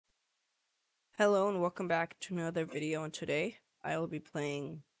Hello and welcome back to another video, and today I will be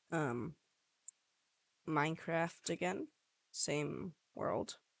playing Minecraft again. Same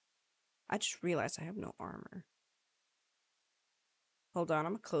world. I just realized I have no armor. Hold on,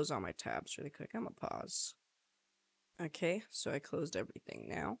 I'm gonna close all my tabs really quick. I'm gonna pause. Okay, so I closed everything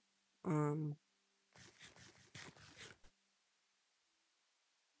now.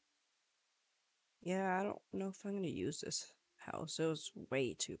 Yeah, I don't know if I'm gonna use this house. It was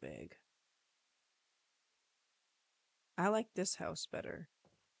way too big. I like this house better.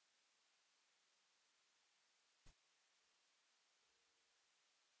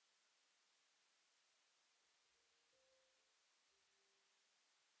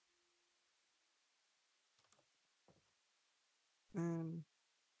 Um,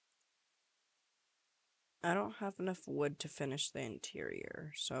 I don't have enough wood to finish the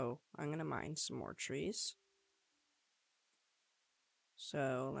interior, so I'm gonna mine some more trees.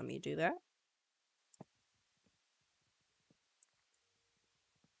 So let me do that.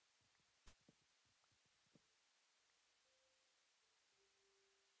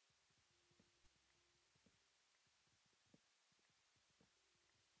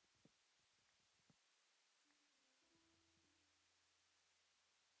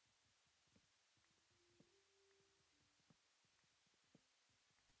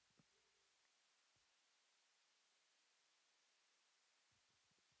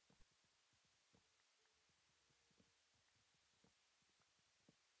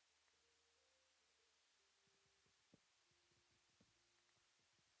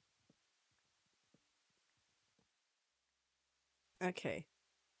 Okay.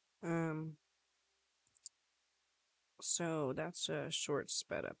 Um, so that's a short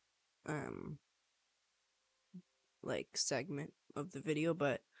sped up, um, like segment of the video,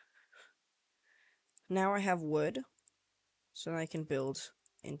 but now I have wood, so I can build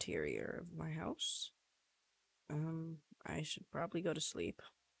interior of my house. I should probably go to sleep.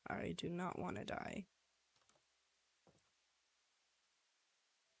 I do not want to die.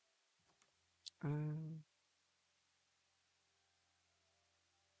 Um,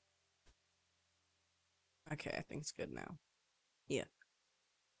 okay, I think it's good now. Yeah.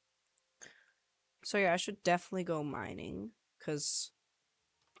 So yeah, I should definitely go mining, because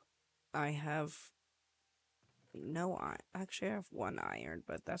I have no iron. Actually, I have one iron,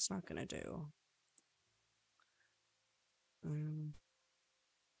 but that's not gonna do. Um,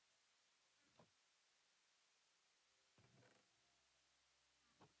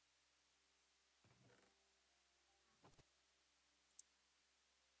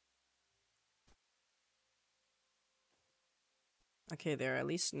 okay, there, at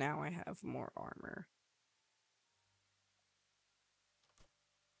least now I have more armor.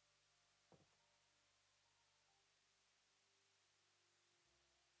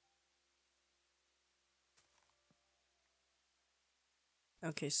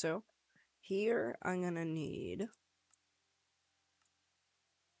 Okay, so here I'm gonna need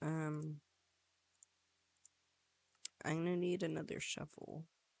um another shovel.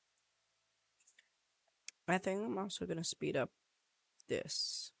 I think I'm also gonna speed up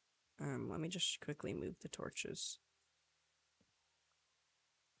this. Let me just quickly move the torches.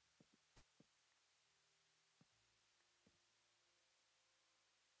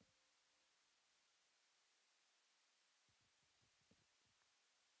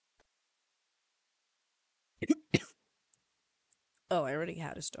 Oh, I already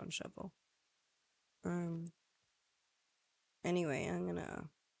had a stone shovel. Um anyway, I'm gonna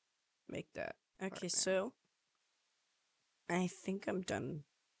make that. Okay, so I think I'm done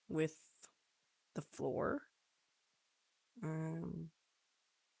with the floor. Um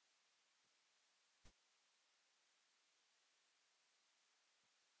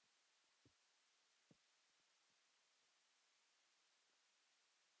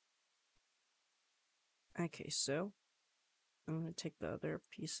okay, so I'm gonna take the other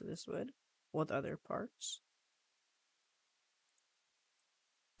piece of this wood with other parts.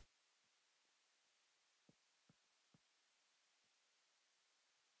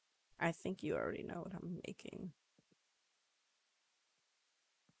 I think you already know what I'm making.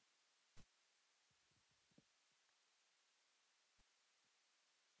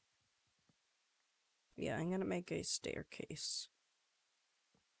 Yeah, I'm gonna make a staircase.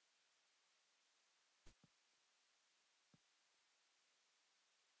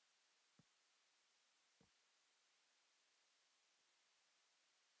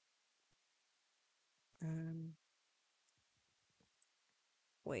 Um,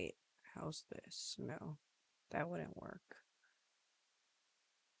 wait, how's this? No, that wouldn't work.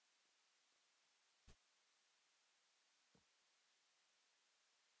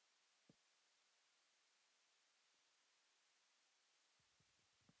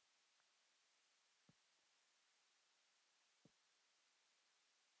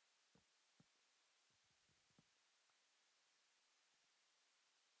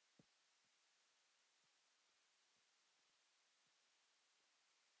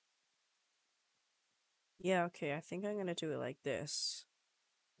 Yeah, okay, I think I'm gonna do it like this.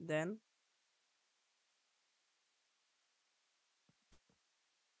 Then,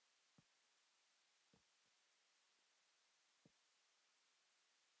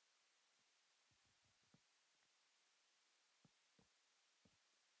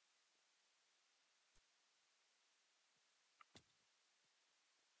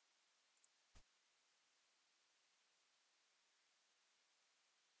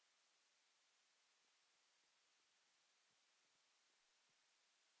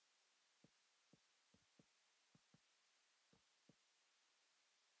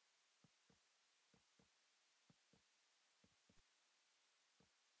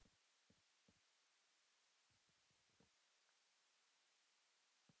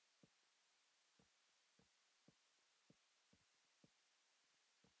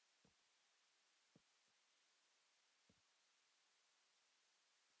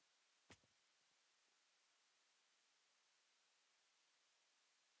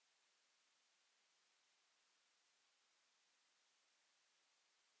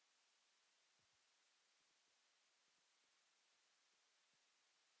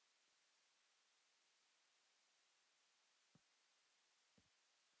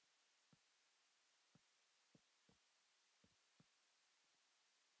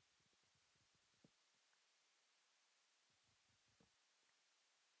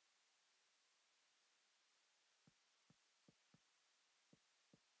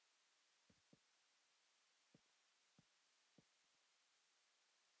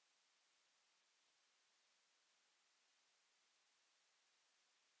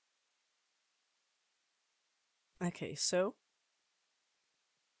 okay, so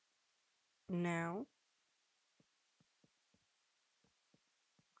now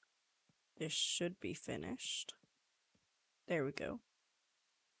this should be finished. There we go.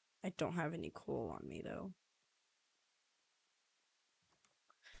 I don't have any coal on me though.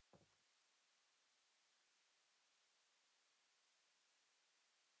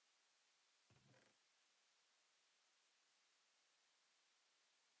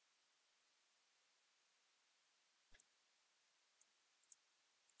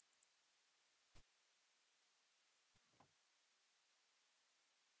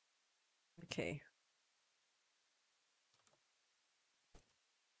 Okay.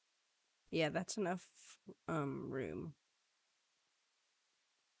 Yeah, that's enough room.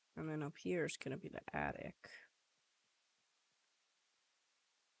 And then up here is gonna be the attic.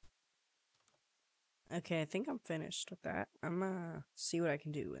 Okay, I think I'm finished with that. I'm gonna see what I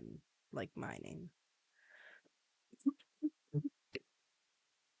can do in like mining.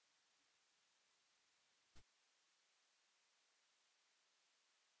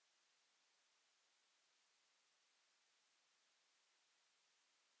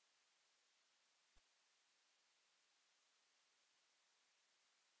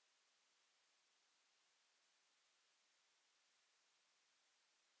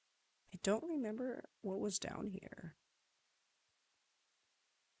 I don't remember what was down here.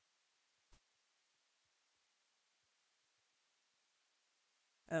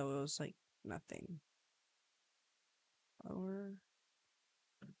 Oh, it was like nothing. Or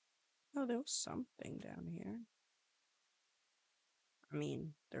oh, there was something down here. I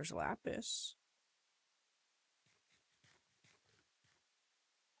mean, there's lapis.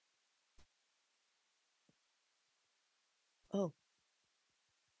 Oh,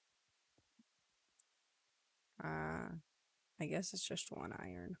 uh, I guess it's just one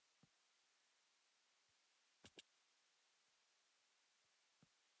iron.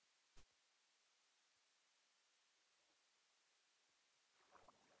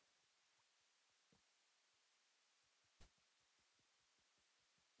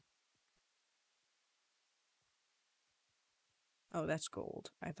 Oh, that's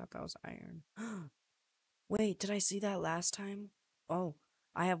gold. I thought that was iron. Wait, did I see that last time? Oh,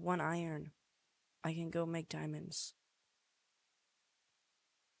 I have one iron. I can go make diamonds.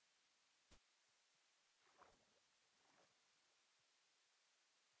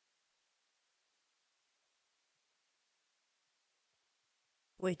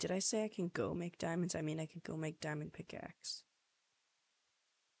 Wait, did I say I can go make diamonds? I mean, I can go make diamond pickaxe.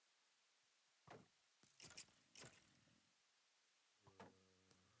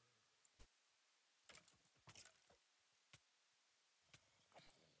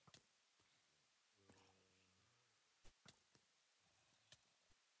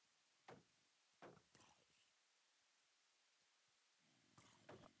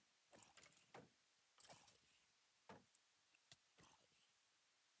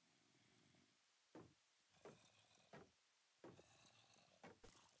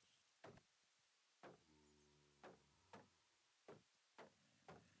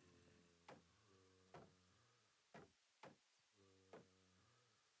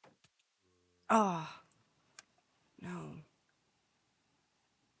 Ah, no.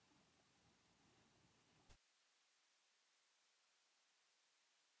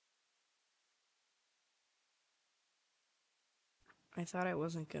 I thought I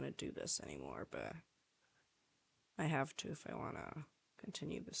wasn't gonna do this anymore, but I have to if I wanna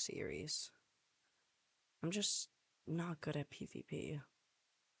continue the series. I'm just not good at PvP.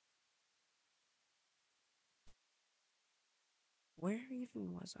 Where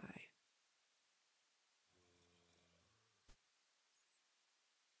even was I?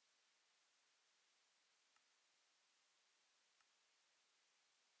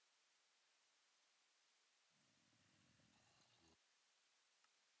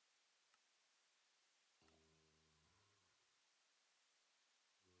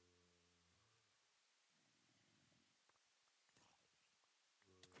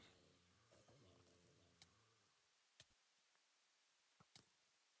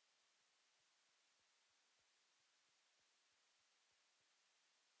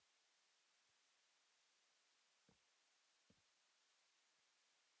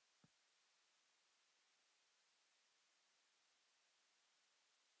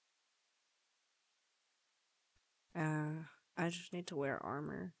 Uh, I just need to wear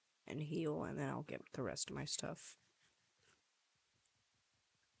armor and heal, and then I'll get the rest of my stuff.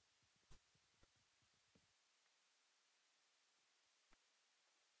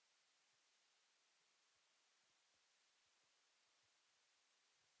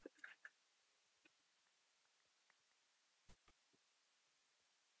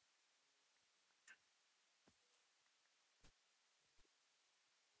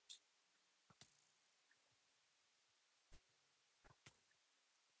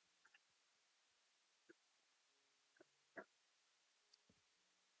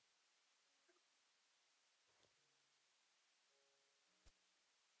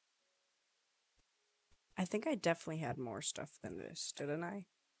 I think I definitely had more stuff than this, didn't I?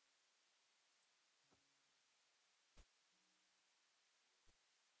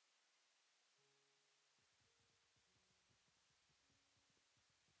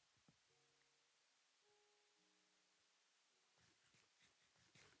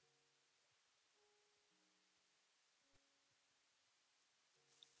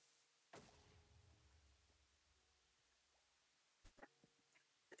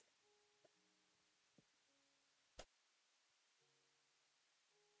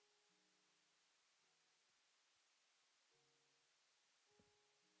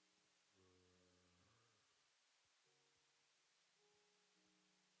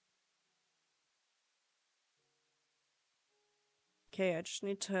 Okay, I just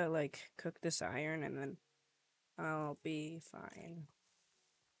need to like cook this iron and then I'll be fine.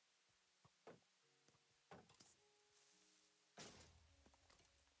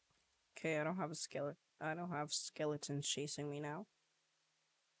 Okay, I don't have a skeleton. I don't have skeletons chasing me now.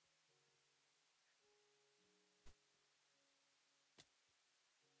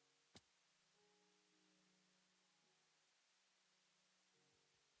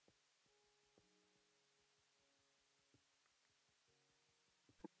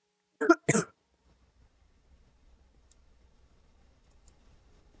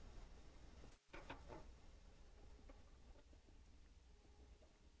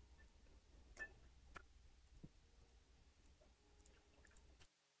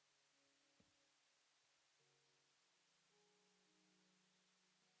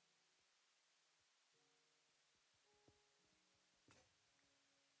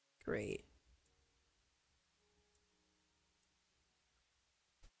 Great.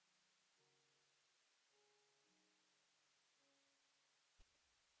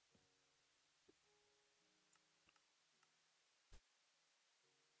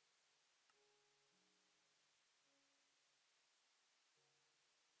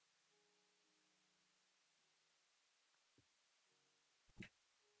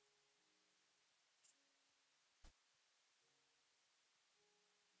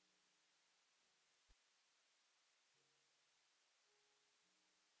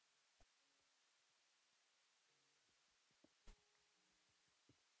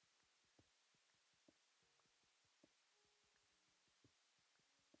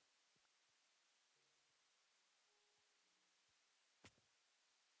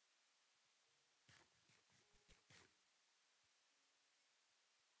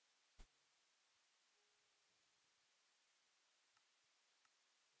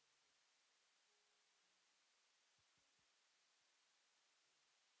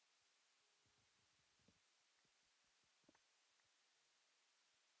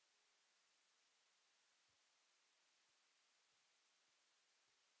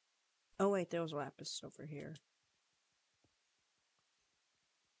 Oh wait, there was lapis over here.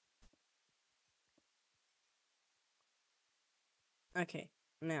 Okay,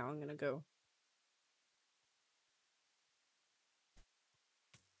 now I'm gonna go.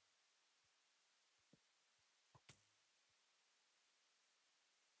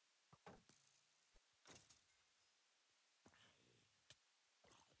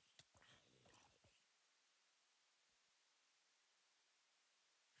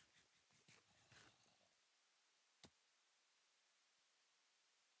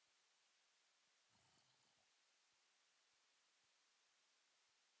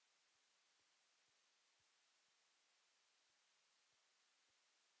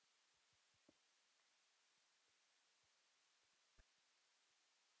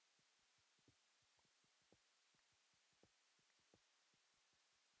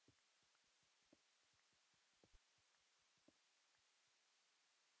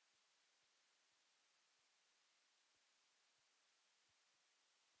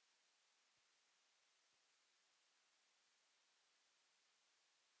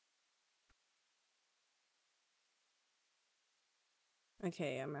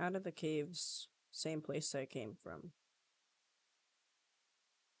 Okay, I'm out of the caves. Same place I came from.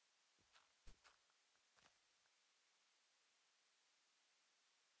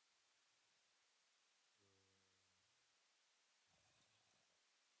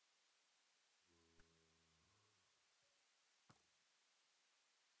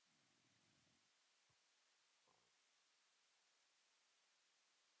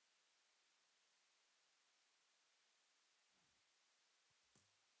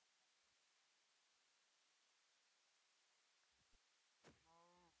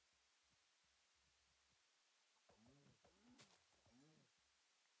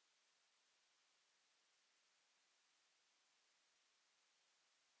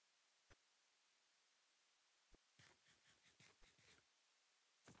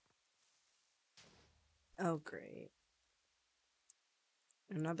 Oh, great.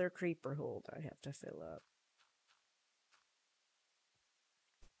 Another creeper hold I have to fill up.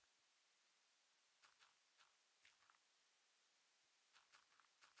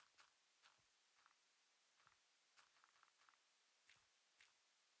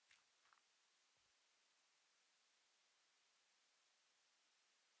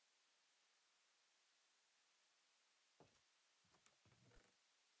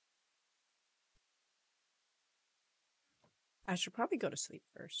 I should probably go to sleep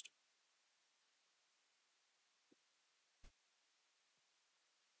first.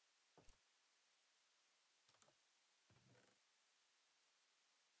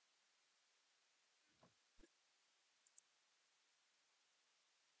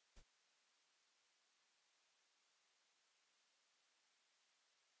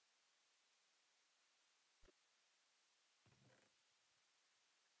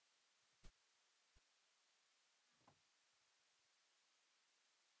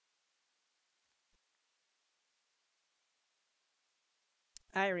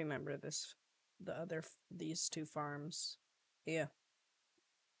 I remember this. These two farms. Yeah.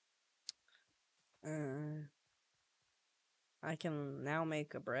 I can now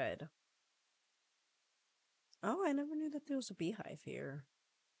make a bread. Oh, I never knew that there was a beehive here.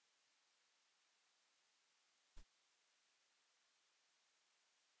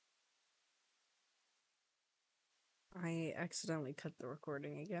 I accidentally cut the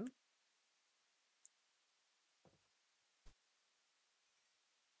recording again.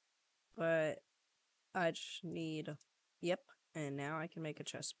 But I just need... Yep, and now I can make a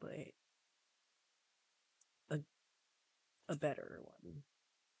chest plate. A better one.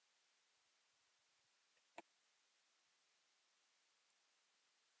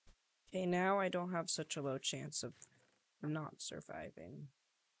 Okay, now I don't have such a low chance of not surviving.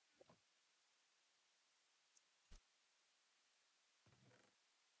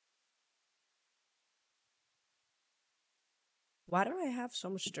 Why do I have so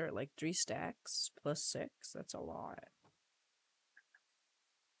much dirt? Like 3 stacks plus 6? That's a lot.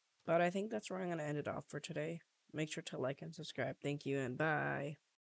 But I think that's where I'm going to end it off for today. Make sure to like and subscribe. Thank you and bye.